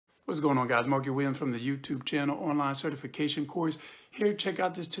What's going on, guys? Markie from the YouTube channel Online Certification Course. Here, check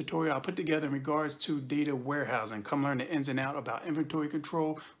out this tutorial I put together in regards to data warehousing. Come learn the ins and outs about inventory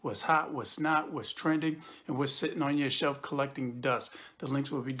control, what's hot, what's not, what's trending, and what's sitting on your shelf collecting dust. The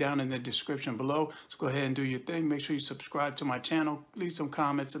links will be down in the description below. So go ahead and do your thing. Make sure you subscribe to my channel. Leave some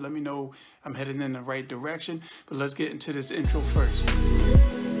comments and let me know I'm heading in the right direction. But let's get into this intro first.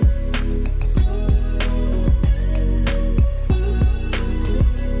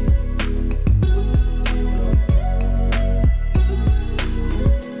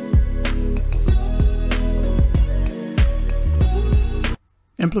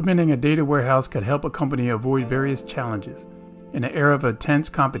 Implementing a data warehouse could help a company avoid various challenges. In an era of intense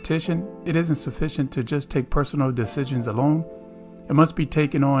competition, it isn't sufficient to just take personal decisions alone. It must be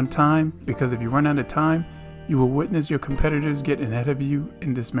taken on time, because if you run out of time, you will witness your competitors get ahead of you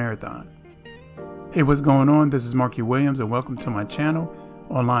in this marathon. Hey, what's going on? This is Markie and welcome to my channel,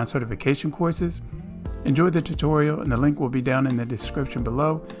 Online Certification Courses. Enjoy the tutorial and the link will be down in the description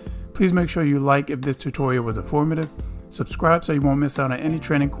below. Please make sure you like if this tutorial was informative. Subscribe so you won't miss out on any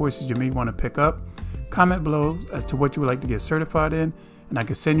training courses you may want to pick up. Comment below as to what you would like to get certified in, and I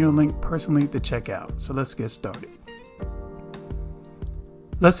can send you a link personally to check out. So let's get started.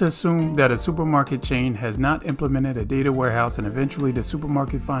 Let's assume that a supermarket chain has not implemented a data warehouse, and eventually the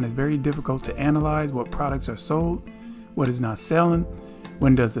supermarket finds it very difficult to analyze what products are sold, what is not selling,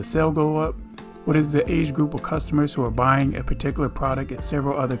 when does the sale go up, what is the age group of customers who are buying a particular product, and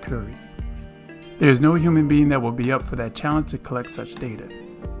several other queries. There is no human being that will be up for that challenge to collect such data.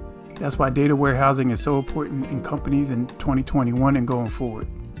 That's why data warehousing is so important in companies in 2021 and going forward.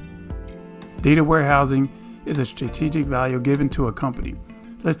 Data warehousing is a strategic value given to a company.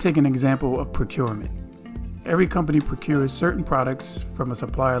 Let's take an example of procurement. Every company procures certain products from a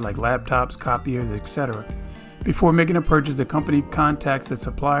supplier like laptops, copiers, etc. Before making a purchase, the company contacts the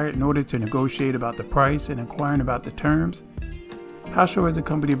supplier in order to negotiate about the price and inquiring about the terms. How sure is the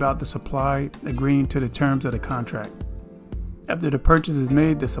company about the supplier agreeing to the terms of the contract? After the purchase is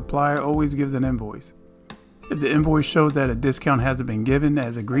made, the supplier always gives an invoice. If the invoice shows that a discount hasn't been given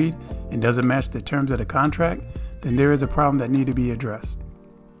as agreed and doesn't match the terms of the contract, then there is a problem that needs to be addressed.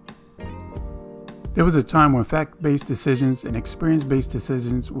 There was a time when fact-based decisions and experience-based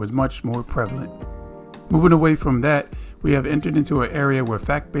decisions was much more prevalent. Moving away from that, we have entered into an area where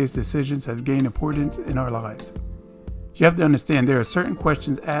fact-based decisions have gained importance in our lives. You have to understand there are certain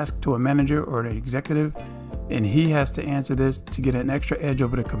questions asked to a manager or an executive, and he has to answer this to get an extra edge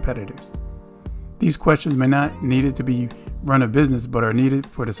over the competitors. These questions may not needed to be run a business, but are needed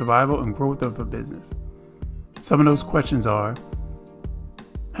for the survival and growth of a business. Some of those questions are: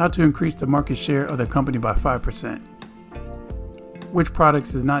 how to increase the market share of the company by 5%? Which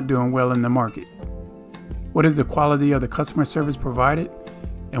products is not doing well in the market? What is the quality of the customer service provided,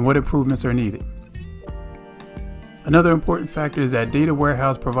 and what improvements are needed? Another important factor is that data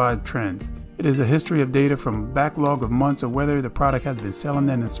warehouse provides trends. It is a history of data from a backlog of months of whether the product has been selling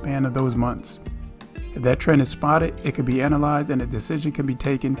in the span of those months. If that trend is spotted, it can be analyzed and a decision can be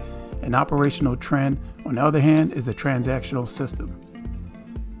taken. An operational trend, on the other hand, is the transactional system.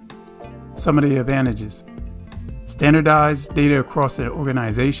 Some of the advantages: standardized data across the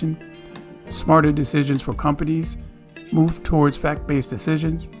organization, smarter decisions for companies, move towards fact-based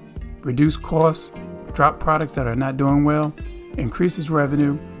decisions, reduce costs, drop products that are not doing well, increases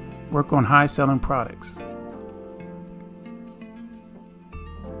revenue, work on high-selling products.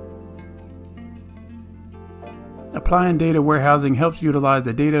 Applying data warehousing helps utilize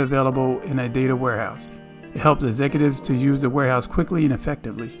the data available in a data warehouse. It helps executives to use the warehouse quickly and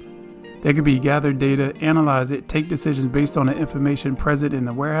effectively. They can be gathered data, analyze it, take decisions based on the information present in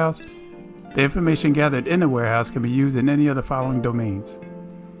the warehouse. The information gathered in the warehouse can be used in any of the following domains: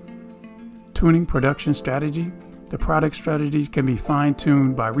 tuning production strategy. The product strategy can be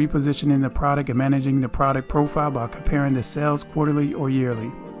fine-tuned by repositioning the product and managing the product profile by comparing the sales quarterly or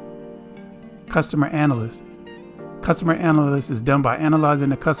yearly. Customer analyst. Customer analysis is done by analyzing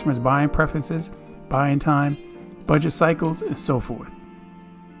the customer's buying preferences, buying time, budget cycles, and so forth.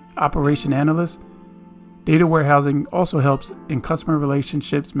 Operation analyst. Data warehousing also helps in customer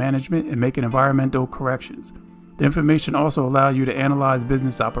relationships management and making environmental corrections. The information also allows you to analyze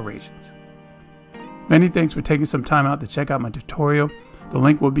business operations. Many thanks for taking some time out to check out my tutorial. The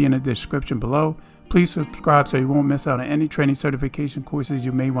link will be in the description below. Please subscribe so you won't miss out on any training certification courses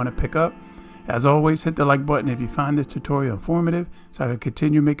you may want to pick up. As always, hit the like button if you find this tutorial informative so I can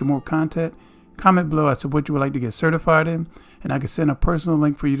continue making more content. Comment below as to what you would like to get certified in, and I can send a personal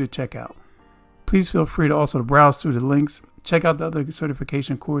link for you to check out. Please feel free to also browse through the links, check out the other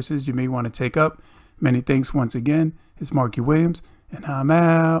certification courses you may want to take up. Many thanks once again. It's Markie, and I'm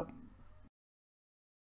out.